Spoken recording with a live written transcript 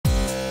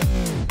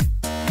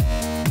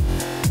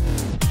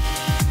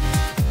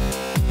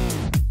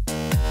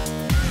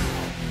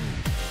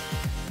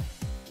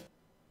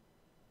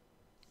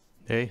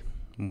Hey,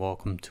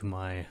 welcome to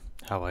my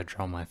How I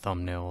Draw My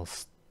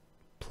Thumbnails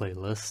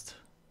playlist.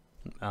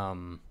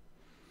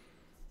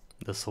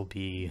 This will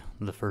be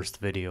the first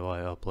video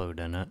I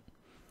upload in it.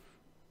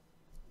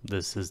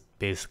 This is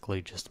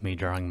basically just me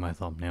drawing my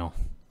thumbnail.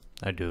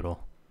 I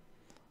doodle.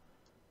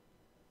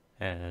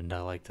 And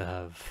I like to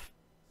have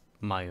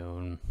my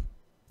own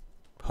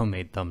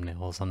homemade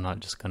thumbnails. I'm not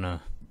just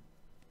gonna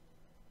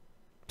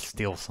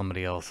steal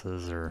somebody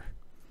else's or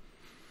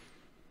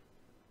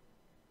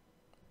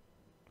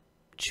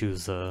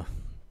choose a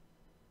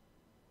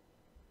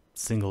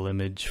single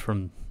image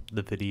from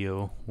the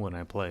video when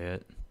I play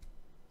it.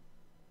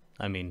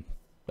 I mean,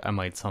 I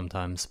might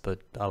sometimes, but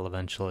I'll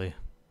eventually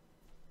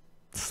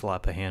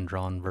slap a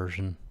hand-drawn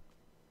version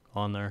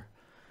on there.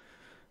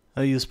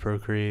 I use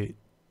Procreate.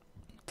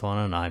 It's on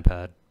an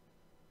iPad.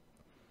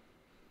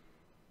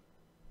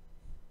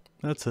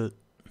 That's it.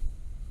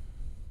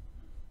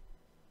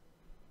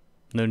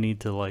 No need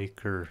to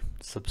like or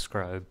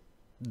subscribe.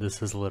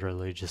 This is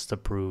literally just to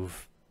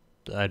prove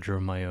I drew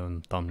my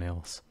own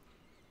thumbnails.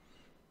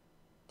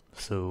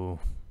 So,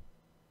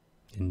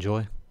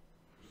 enjoy.